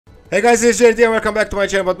Hey guys, it's JD and welcome back to my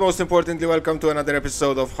channel, but most importantly, welcome to another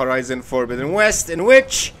episode of Horizon Forbidden West, in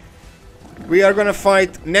which we are gonna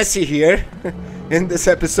fight NESSIE here in this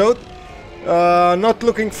episode. Not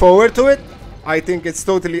looking forward to it. I think it's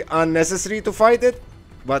totally unnecessary to fight it,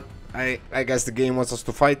 but I guess the game wants us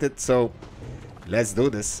to fight it, so let's do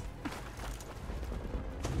this.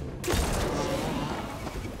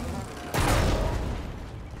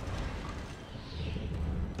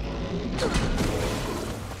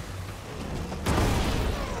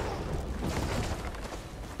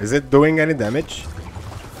 Is it doing any damage?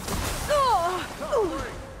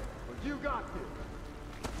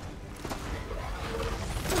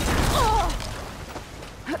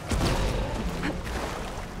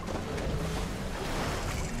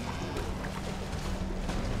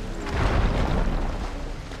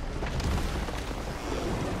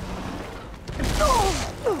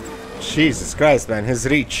 Jesus Christ, man, his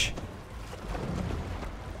reach.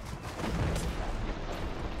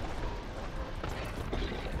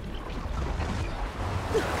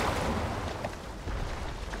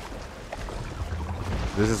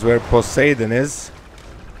 This is where Poseidon is.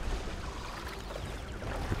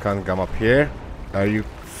 You can't come up here. Are you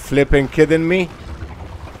flipping kidding me?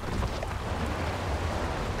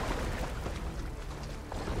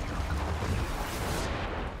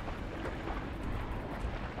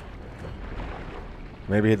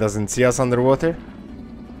 Maybe he doesn't see us underwater?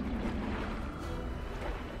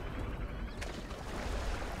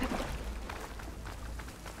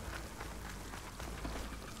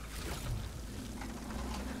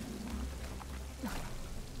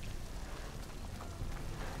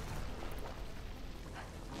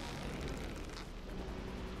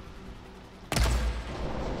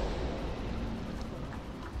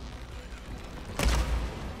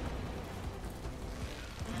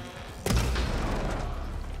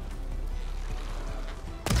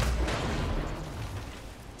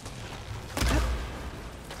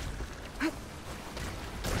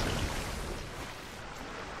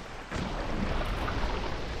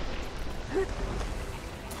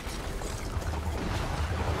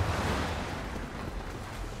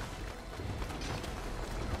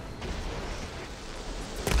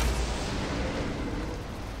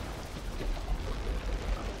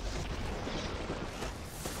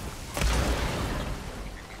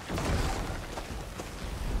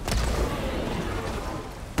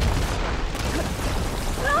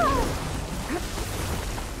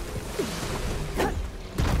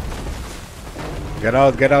 Get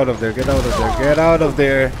out of there, get out of there, get out of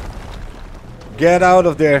there. Get out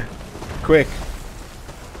of there. Quick.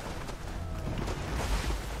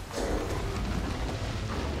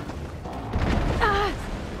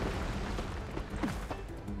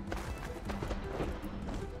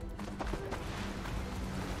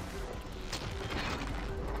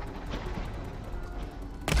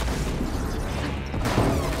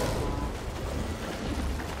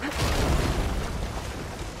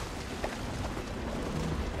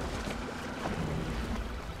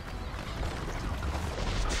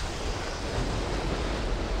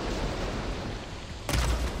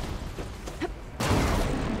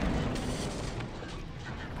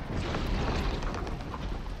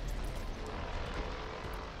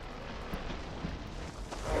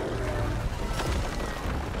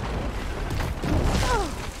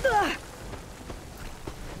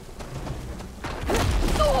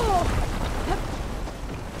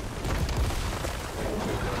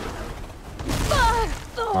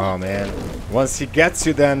 Oh man, once he gets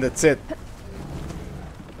you, then that's it.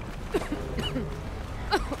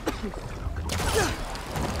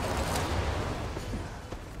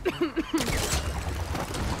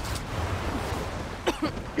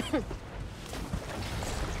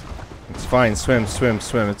 It's fine, swim,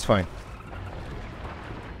 it's fine.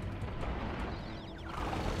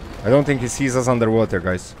 I don't think he sees us underwater,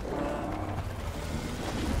 guys.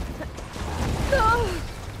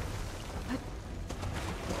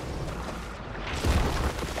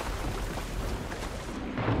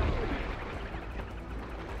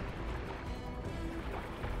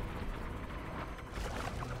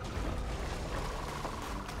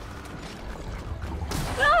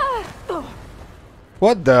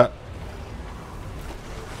 What the?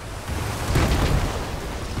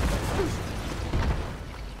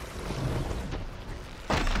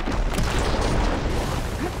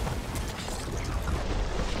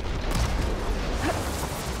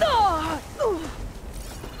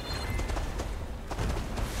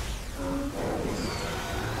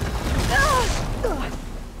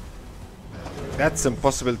 That's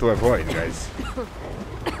impossible to avoid, guys.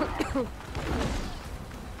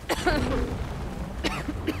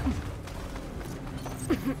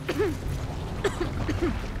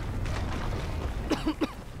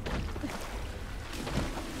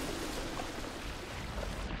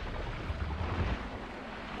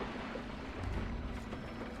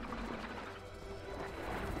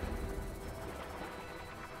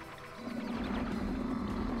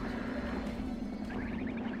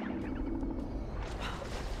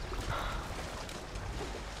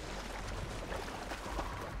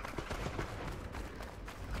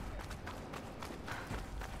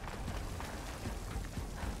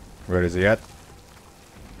 Where is he at?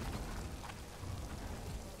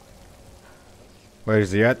 Where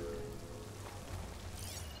is he at?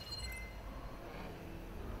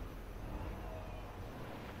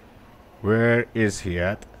 Where is he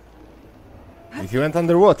at? He went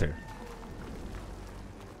underwater.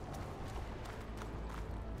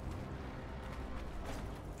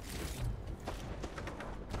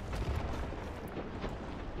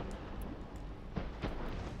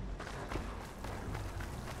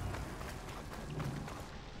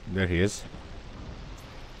 There he is.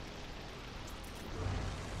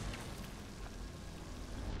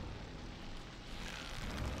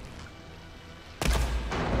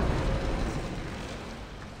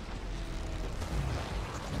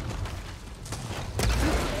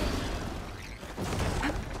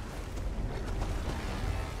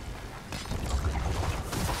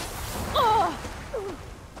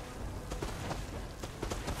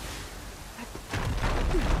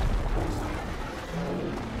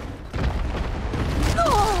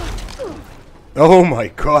 Oh my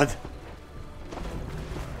god.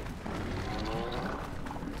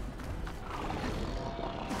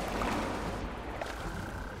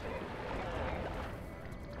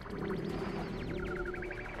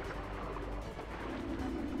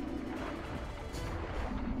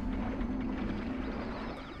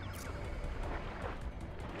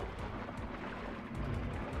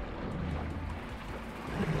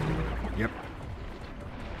 Yep.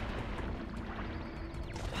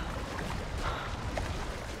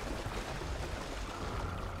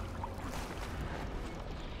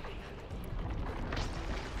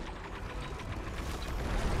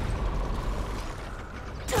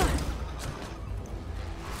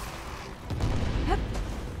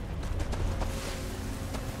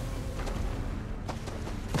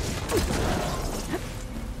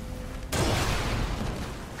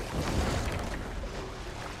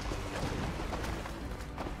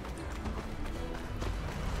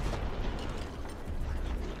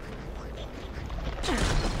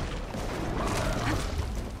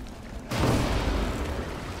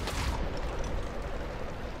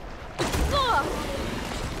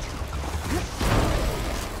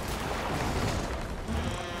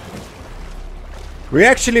 We're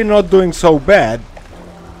actually not doing so bad.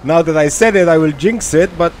 Now that I said it, I will jinx it,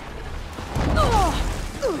 but...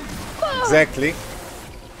 Exactly.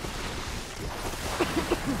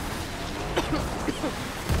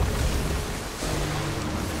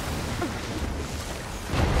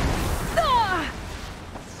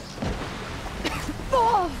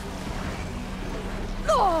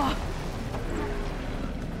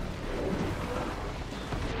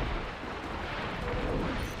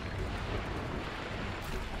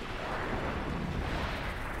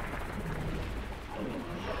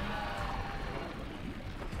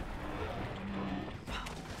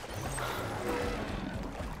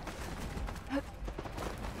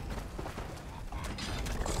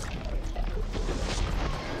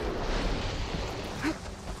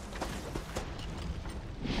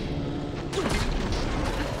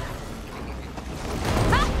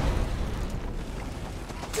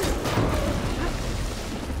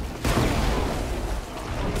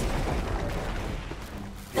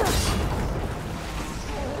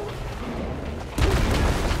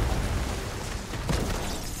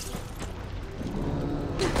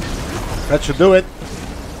 That should do it.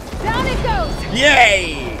 Down it goes!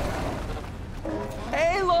 Yay!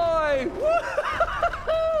 Aloy!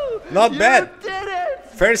 Not bad. You did it!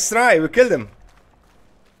 First try, we killed him.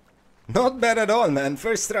 Not bad at all, man.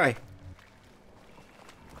 First try.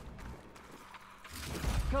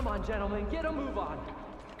 Come on, gentlemen, get a move on.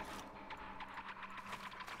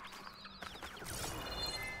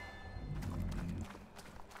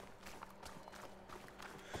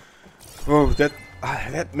 Oh, that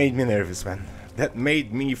made me nervous, man. That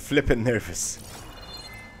made me flippin' nervous.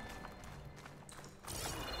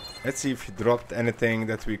 Let's see if he dropped anything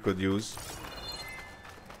that we could use.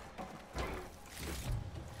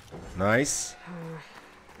 Nice.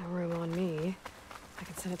 No room on me. I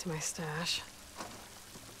could send it to my stash.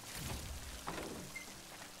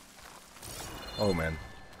 Oh man.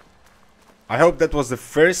 I hope that was the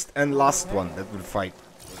first and last one that we'll fight.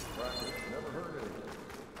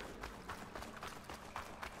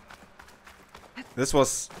 This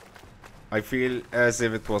was... I feel as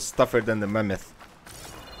if it was tougher than the mammoth.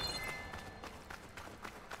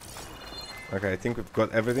 Okay, I think we've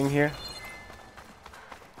got everything here.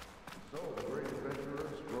 So the great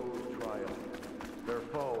adventurers rose triumphant, their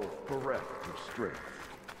foe bereft of strength.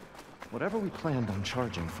 Whatever we planned on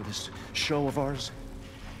charging for this show of ours,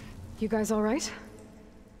 You guys all right?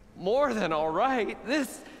 More than all right.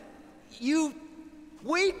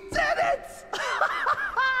 We did it!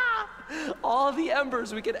 All the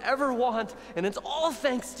embers we could ever want, and it's all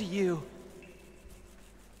thanks to you.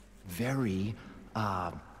 very,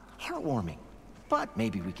 heartwarming. But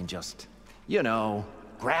maybe we can just, you know,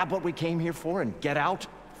 grab what we came here for and get out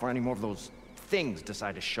before any more of those things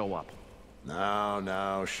decide to show up.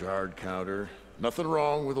 Now, shard counter. Nothing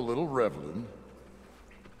wrong with a little reveling.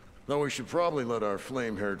 Though we should probably let our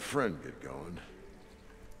flame-haired friend get going.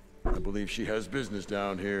 I believe she has business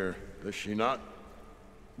down here, does she not?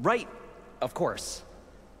 Right, of course.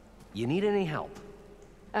 You need any help?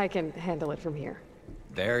 I can handle it from here.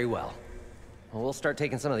 Very well. Well, we'll start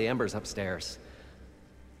taking some of the embers upstairs.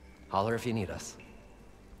 Holler if you need us.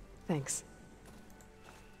 Thanks.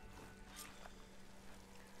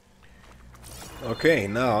 Okay,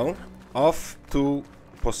 now off to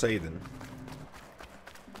Poseidon.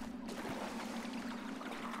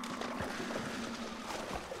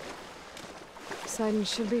 Poseidon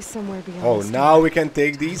should be somewhere beyond. Oh, this now door. we can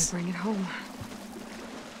take Time to these. bring it home.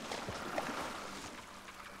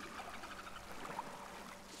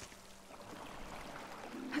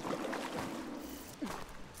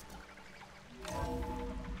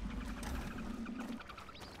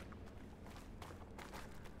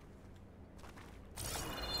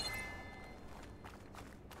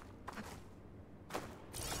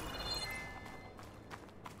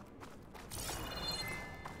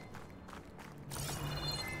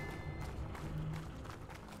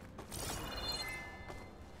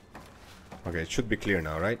 Okay, it should be clear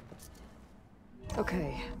now, right?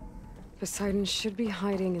 Okay. Poseidon should be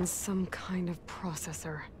hiding in some kind of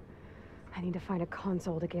processor. I need to find a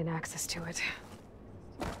console to gain access to it.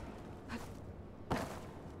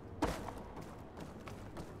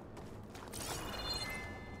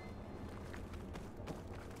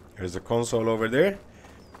 There's a console over there.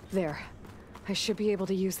 There. I should be able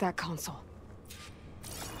to use that console.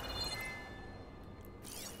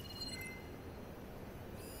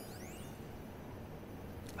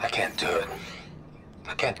 I can't do it.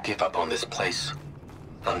 I can't give up on this place.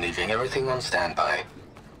 I'm leaving everything on standby.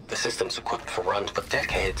 The system's equipped for runs for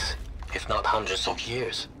decades, if not hundreds of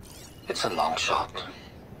years. It's a long shot.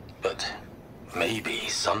 But maybe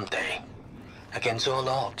someday, against all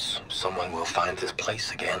odds, someone will find this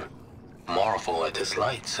place again. Marvel at its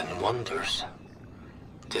lights and wonders.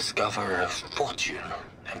 Discover a fortune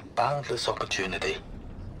and boundless opportunity.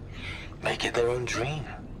 Make it their own dream.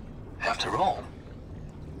 After all,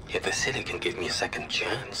 if the city can give me a second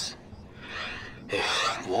chance,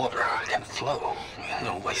 if water can flow in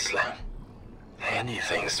a wasteland,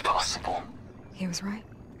 anything's possible. He was right.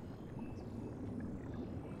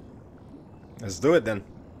 Let's do it then.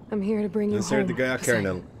 I'm here to bring you Insert home. the Gaia Poseidon.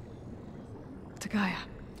 kernel. To Gaia.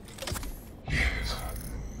 Yes,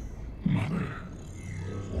 Mother.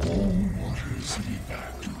 All waters lead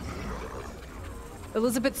back to her.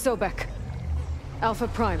 Elizabeth Sobek. Alpha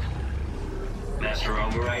Prime. Master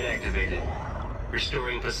override activated.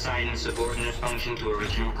 Restoring Poseidon's subordinate function to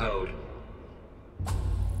original code.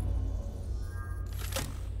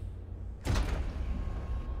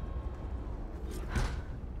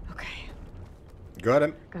 Okay. Got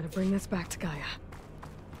him. Gotta bring this back to Gaia.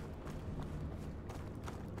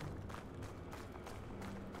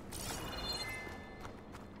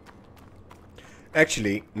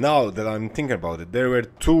 Actually, now that I'm thinking about it, there were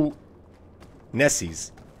two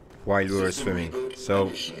Nessies while we were swimming.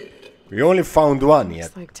 So we only found one yet.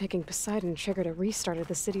 Looks like taking Poseidon triggered a restart of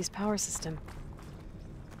the city's power system.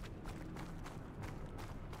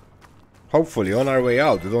 Hopefully, on our way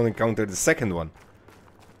out, we don't encounter the second one.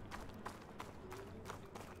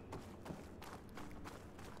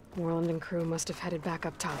 Warland and crew must have headed back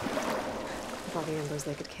up top. With all the embers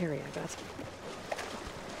they could carry, I bet.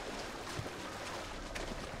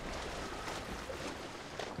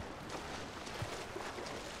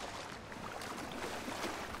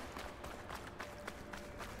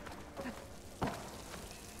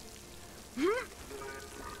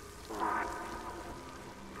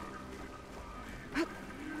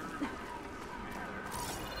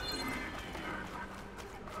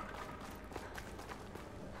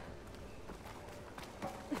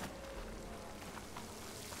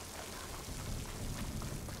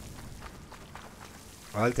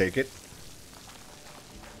 I'll take it.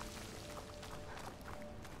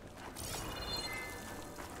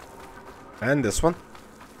 And this one.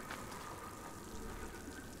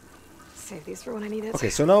 Save these for when I need it. Okay,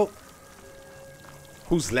 so now...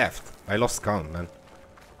 Who's left? I lost count, man.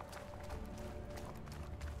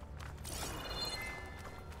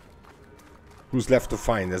 Who's left to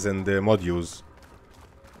find, as in the modules?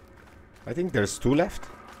 I think there's 2 left.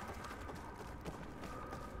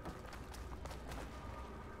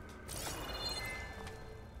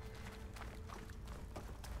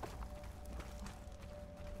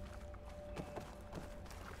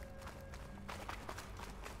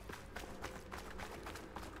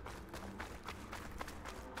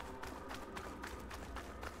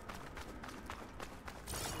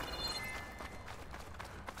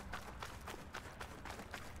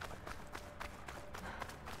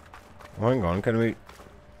 Oh, hang on, can we...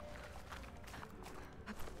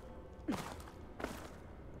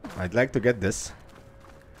 I'd like to get this.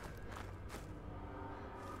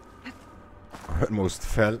 Almost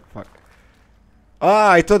fell. Fuck.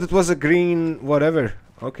 Ah, I thought it was a green whatever.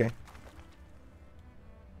 Okay.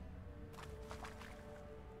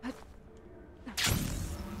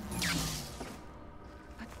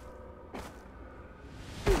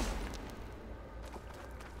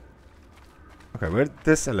 Okay, where's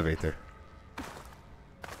this elevator?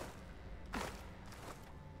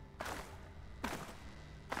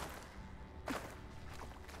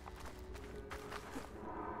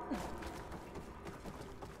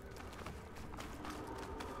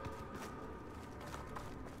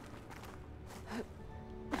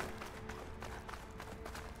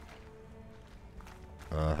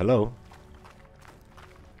 Hello?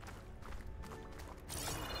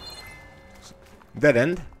 Dead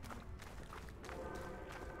end?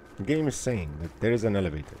 The game is saying that there is an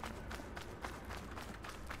elevator.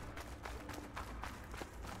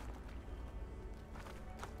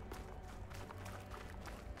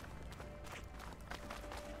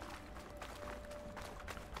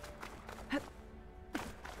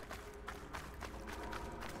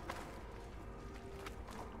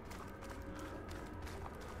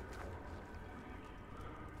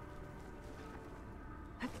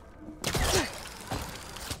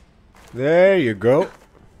 There you go.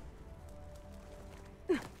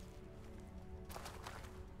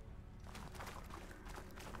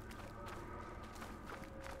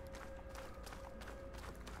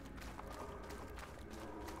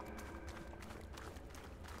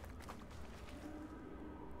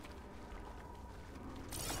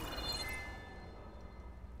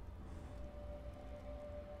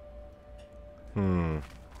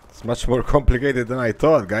 It's much more complicated than I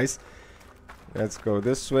thought, guys. Let's go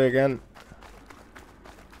this way again.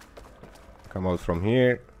 Come out from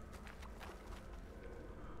here.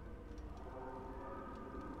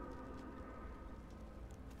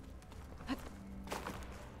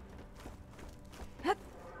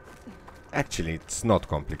 Actually, it's not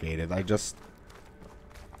complicated. I just...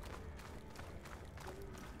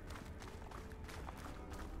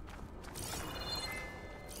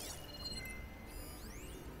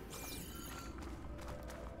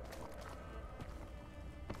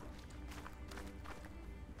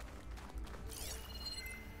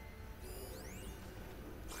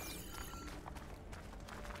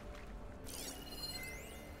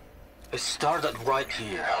 It started right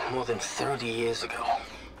here, more than 30 years ago.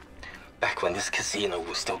 Back when this casino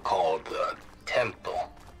was still called the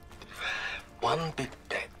Temple. One big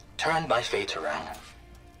bet turned my fate around.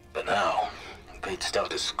 But now, fate's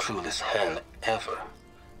dealt its cruelest hand ever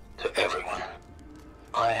to everyone.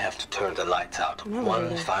 I have to turn the lights out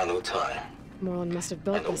one final time. Moreland must have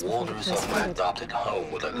built And this the before the waters place of my flooded. adopted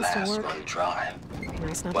home will at Must have last worked. run dry. Be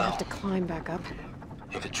nice not to Well, have to climb back up.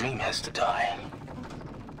 if a dream has to die,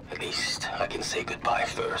 at least I can say goodbye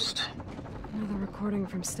first. Another recording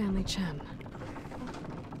from Stanley Chen.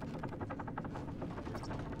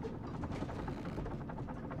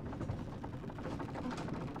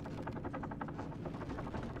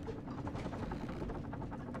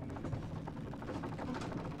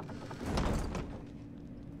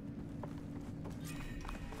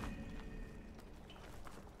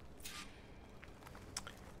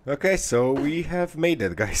 Okay, so we have made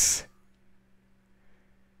it, guys.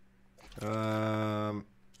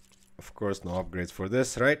 Of course, no upgrades for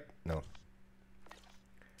this, right? No.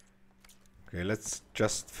 Okay, let's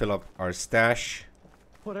just fill up our stash.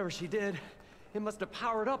 Whatever she did, it must have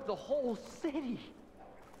powered up the whole city.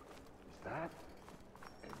 Is that?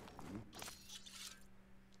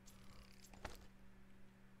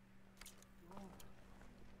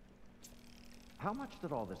 How much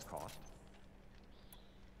did all this cost?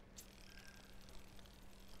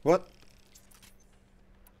 What?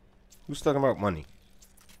 Who's talking about money?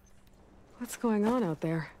 What's going on out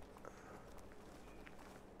there?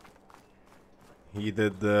 He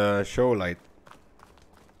did the show light.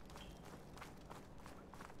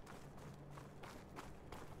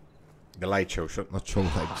 The light show, not show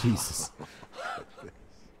light. Jesus.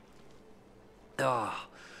 Oh,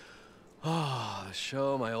 the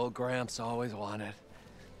show my old Gramps always wanted.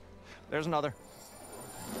 There's another.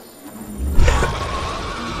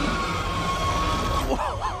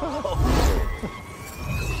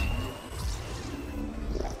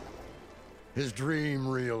 His dream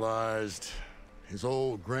realized, his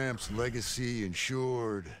old Gramps' legacy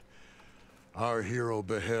ensured. Our hero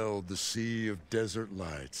beheld the sea of desert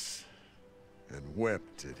lights and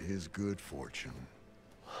wept at his good fortune.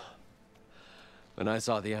 When I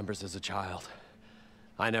saw the embers as a child,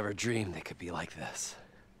 I never dreamed they could be like this.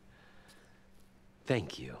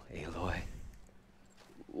 Thank you, Aloy.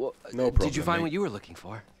 No problem. Did you find what you were looking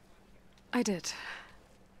for? I did.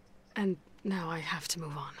 And now I have to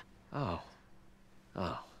move on. Oh.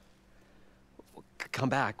 Well, come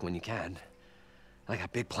back when you can. I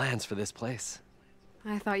got big plans for this place.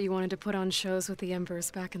 I thought you wanted to put on shows with the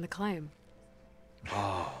Embers back in the claim.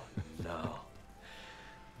 Oh, no.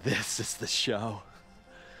 This is the show.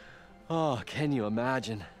 Oh, can you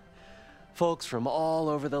imagine? Folks from all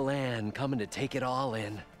over the land coming to take it all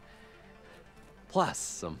in. Plus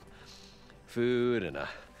some food and a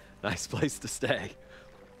nice place to stay.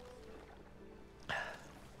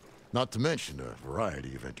 Not to mention a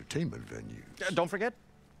variety of entertainment venues. Don't forget,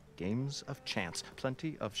 games of chance.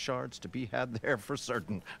 Plenty of shards to be had there for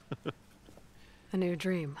certain. A new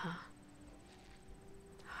dream, huh?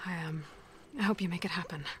 I hope you make it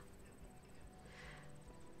happen.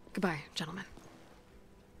 Goodbye, gentlemen.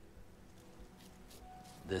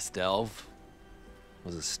 This delve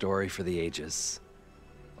was a story for the ages.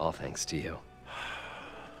 All thanks to you.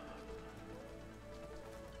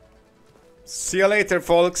 See you later,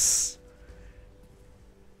 folks.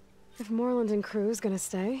 If Moreland and crew's gonna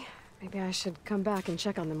stay, maybe I should come back and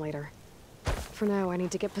check on them later. For now, I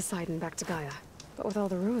need to get Poseidon back to Gaia. But with all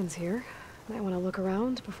the ruins here, I want to look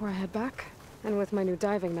around before I head back. And with my new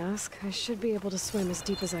diving mask, I should be able to swim as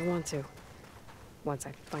deep as I want to. Once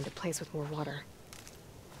I find a place with more water.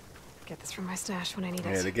 Get this from my stash when I need it.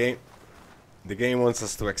 Yeah, the game wants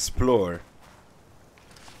us to explore.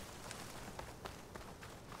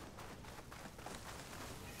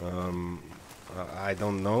 I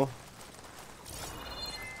don't know.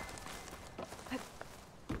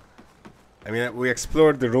 I mean, we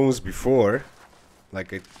explored the rooms before.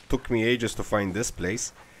 Like, it took me ages to find this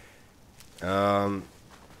place. So,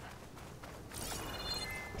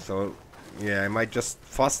 yeah, I might just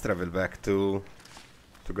fast travel back to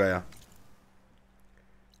Gaia.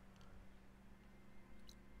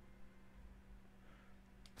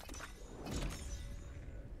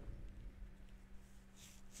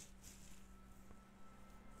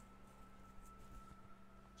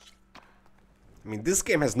 I mean, this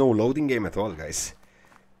game has no loading game at all, guys.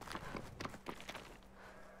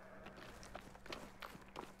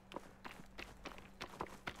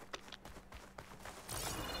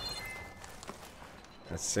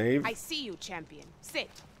 Let's save. I see you, champion. Sit,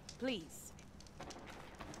 please.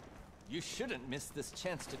 You shouldn't miss this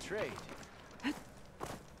chance to trade.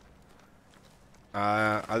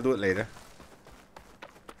 I'll do it later.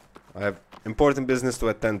 I have important business to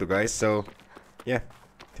attend to, guys, so yeah,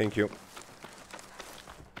 thank you.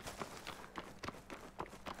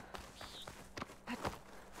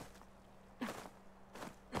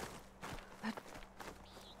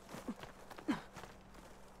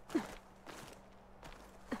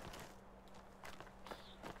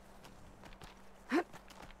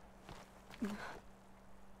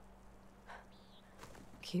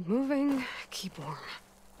 Keep moving, keep warm.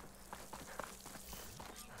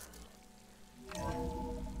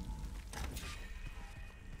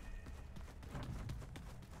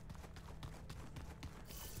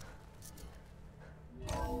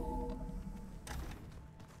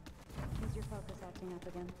 Is your focus acting up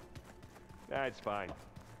again? Nah, it's fine.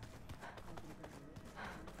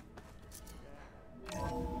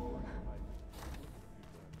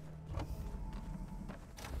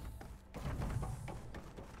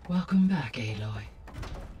 Welcome back, Aloy.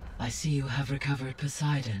 I see you have recovered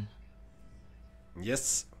Poseidon.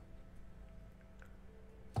 Yes.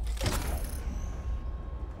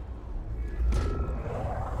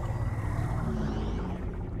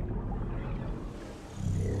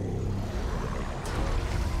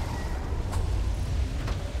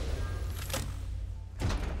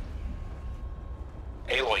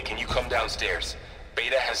 Aloy, can you come downstairs?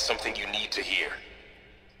 Beta has something you need to hear.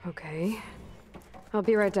 Okay. I'll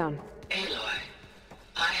be right down. Aloy,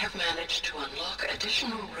 I have managed to unlock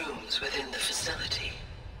additional rooms within the facility.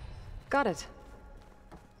 Got it.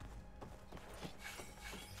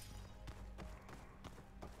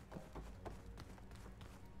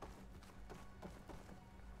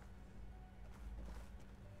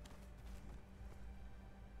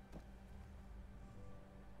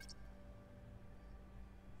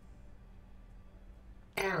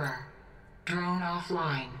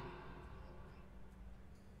 offline.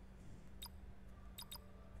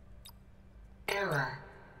 Error.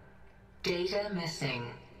 Data missing.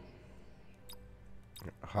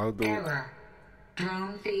 How do... Error.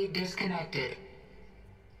 Drone feed disconnected.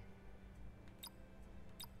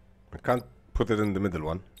 I can't put it in the middle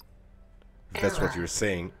one. If that's what you're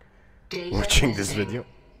saying. Data Watching this missing. video.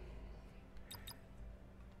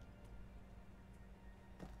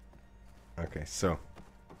 Okay, so.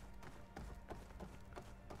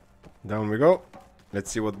 Down we go. Let's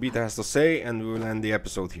see what Beta has to say and we will end the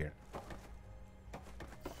episode here.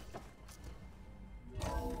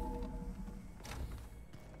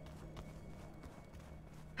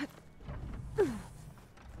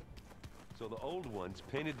 So the old ones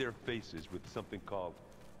painted their faces with something called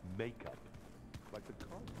makeup. Like the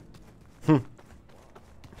car.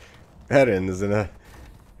 Erend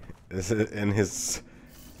is in his...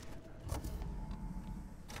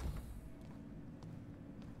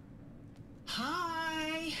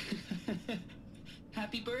 Hi!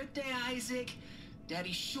 Happy birthday, Isaac.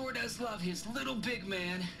 Daddy sure does love his little big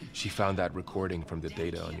man. She found that recording from the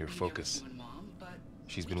data on your focus.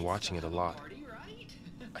 She's been watching it a lot.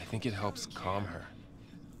 I think it helps calm her.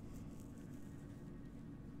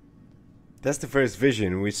 That's the first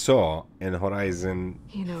vision we saw in Horizon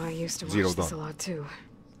You know, I used to Zero watch this a Dawn. lot too.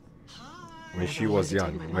 When she was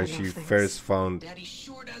young, when she first found... Daddy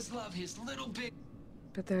sure does love his little big...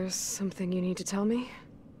 But there's something you need to tell me?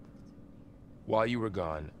 While you were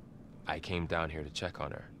gone, I came down here to check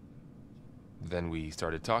on her. Then we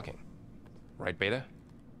started talking. Right, Beta?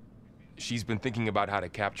 She's been thinking about how to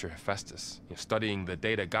capture Hephaestus, studying the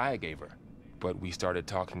data GAIA gave her. But we started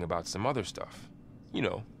talking about some other stuff. You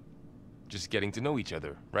know, just getting to know each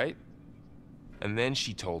other, right? And then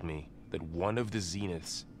she told me that one of the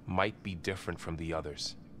Zeniths might be different from the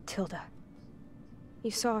others. Tilda.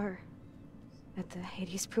 You saw her at the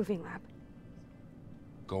Hades Proving Lab.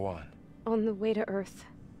 Go on. On the way to Earth,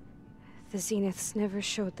 the Zeniths never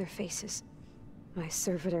showed their faces. My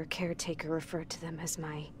servitor caretaker referred to them as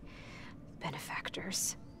my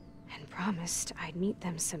benefactors, and promised I'd meet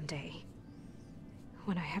them someday,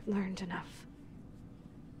 when I had learned enough.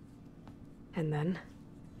 And then,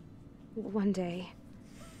 one day,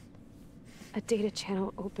 a data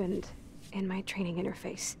channel opened in my training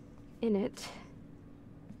interface. In it,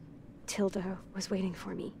 Tilda was waiting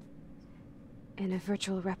for me, in a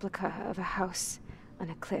virtual replica of a house on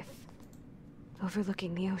a cliff,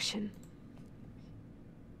 overlooking the ocean.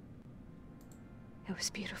 It was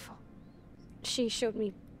beautiful. She showed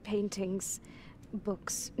me paintings,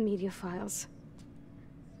 books, media files.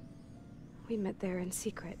 We met there in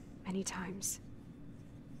secret many times.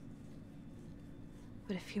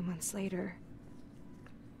 But a few months later,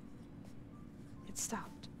 it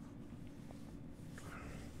stopped.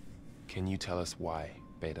 Can you tell us why,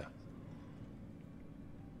 Beta?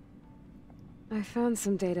 I found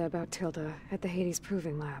some data about Tilda at the Hades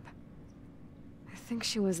Proving Lab. I think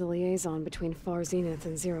she was the liaison between Far Zenith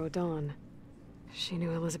and Zero Dawn. She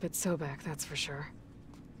knew Elizabeth Sobek, that's for sure.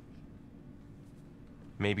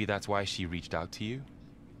 Maybe that's why she reached out to you?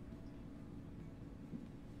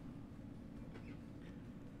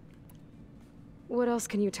 What else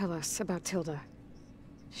can you tell us about Tilda?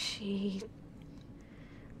 She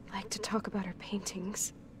liked to talk about her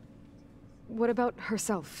paintings. What about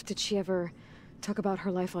herself? Did she ever talk about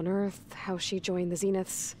her life on Earth, how she joined the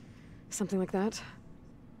Zeniths, something like that?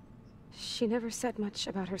 She never said much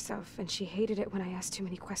about herself, and she hated it when I asked too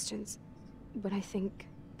many questions. But I think,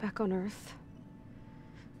 back on Earth,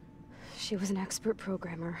 she was an expert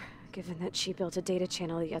programmer, given that she built a data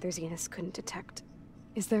channel the other Zeniths couldn't detect.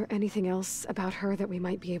 Is there anything else about her that we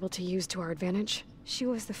might be able to use to our advantage? She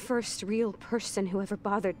was the first real person who ever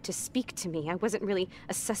bothered to speak to me. I wasn't really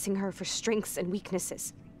assessing her for strengths and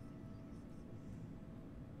weaknesses.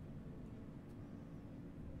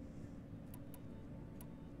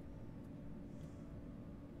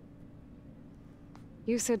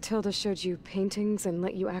 You said Tilda showed you paintings and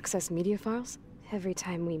let you access media files? Every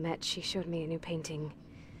time we met, she showed me a new painting.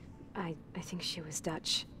 I think she was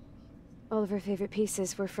Dutch. All of her favorite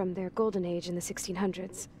pieces were from their golden age in the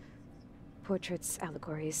 1600s. Portraits,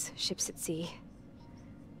 allegories, ships at sea.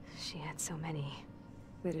 She had so many.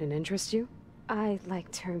 They didn't interest you? I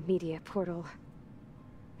liked her media portal.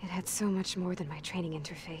 It had so much more than my training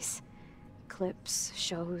interface. Clips,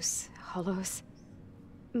 shows, holos.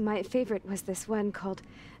 My favorite was this one called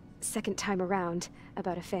Second Time Around,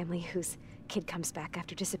 about a family whose kid comes back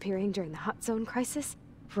after disappearing during the Hot Zone crisis.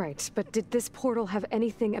 Right, but did this portal have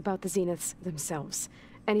anything about the Zeniths themselves?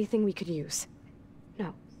 Anything we could use?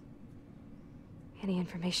 No. Any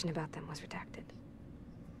information about them was redacted.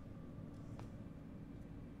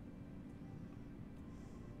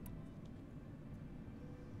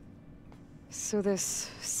 So this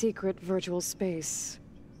secret virtual space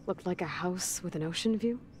looked like a house with an ocean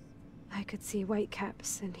view? I could see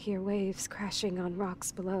whitecaps and hear waves crashing on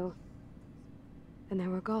rocks below. And there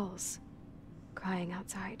were gulls crying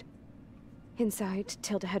outside. Inside,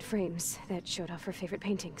 Tilda had frames that showed off her favorite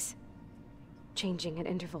paintings, changing at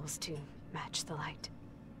intervals to match the light.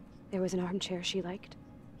 There was an armchair she liked.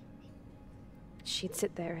 She'd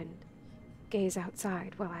sit there and gaze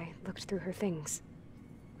outside while I looked through her things.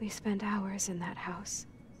 We spent hours in that house.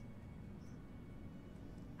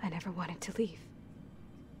 I never wanted to leave.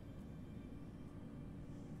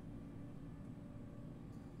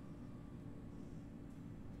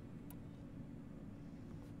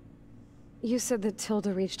 You said that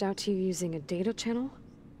Tilda reached out to you using a data channel?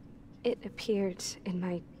 It appeared in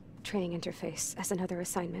my training interface as another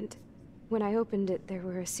assignment. When I opened it, there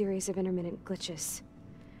were a series of intermittent glitches.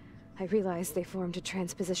 I realized they formed a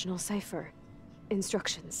transpositional cipher.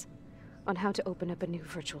 Instructions on how to open up a new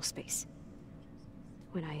virtual space.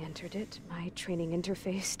 When I entered it, my training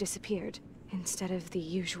interface disappeared. Instead of the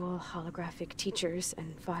usual holographic teachers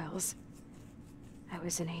and files, I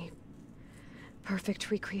was in a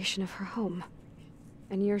perfect recreation of her home.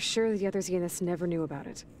 And you're sure the other Xenists never knew about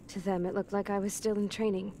it? To them, it looked like I was still in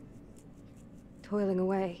training. Toiling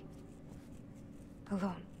away.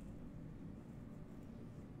 Alone.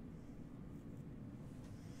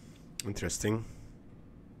 Interesting.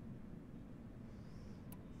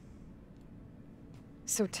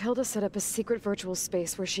 So Tilda set up a secret virtual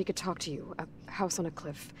space where she could talk to you, a house on a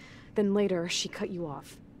cliff. Then later, she cut you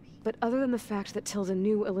off. But other than the fact that Tilda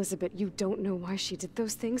knew Elizabeth, you don't know why she did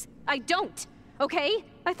those things? I don't, okay?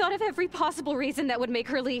 I thought of every possible reason that would make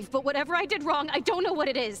her leave, but whatever I did wrong, I don't know what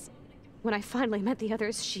it is. When I finally met the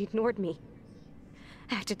others, she ignored me.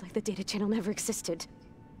 Acted like the data channel never existed.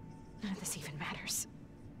 None of this even matters.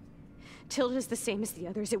 Tilda's the same as the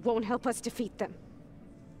others. It won't help us defeat them.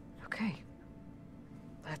 Okay.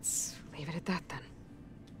 Let's leave it at that then.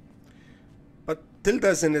 But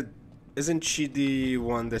Tilda isn't she the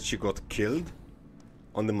one that she got killed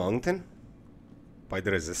on the mountain by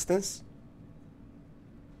the resistance?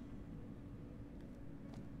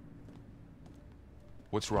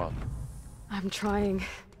 What's wrong? I'm trying,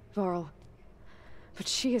 Varl. But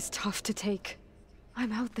she is tough to take.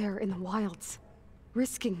 I'm out there in the wilds,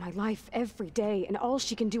 risking my life every day, and all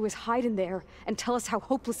she can do is hide in there and tell us how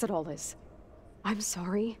hopeless it all is. I'm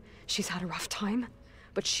sorry, she's had a rough time,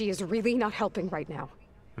 but she is really not helping right now.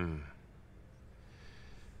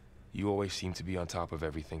 You always seem to be on top of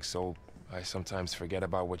everything, so I sometimes forget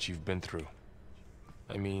about what you've been through.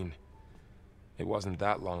 I mean, it wasn't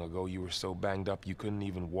that long ago you were so banged up you couldn't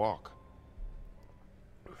even walk.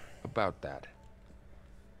 About that.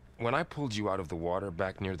 When I pulled you out of the water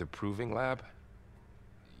back near the proving lab,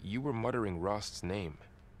 you were muttering Rost's name.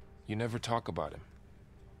 You never talk about him,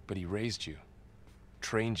 but he raised you,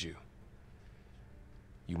 trained you.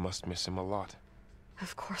 You must miss him a lot.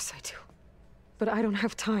 Of course I do. But I don't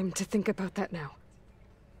have time to think about that now.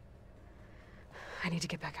 I need to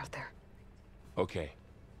get back out there. Okay.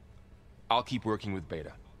 I'll keep working with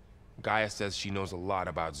Beta. GAIA says she knows a lot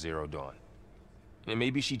about Zero Dawn. And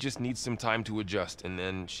maybe she just needs some time to adjust, and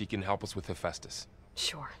then she can help us with Hephaestus.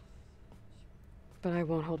 Sure. But I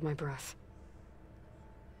won't hold my breath.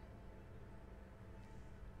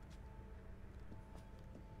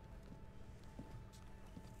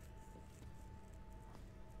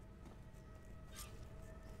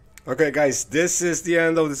 Okay guys, this is the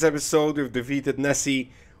end of this episode. We've defeated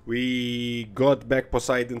Nessie. We got back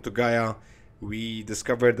Poseidon to GAIA. We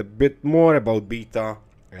discovered a bit more about Beta.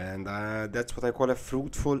 And that's what I call a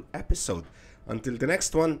fruitful episode. Until the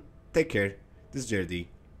next one, take care. This is JD.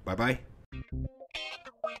 Bye bye.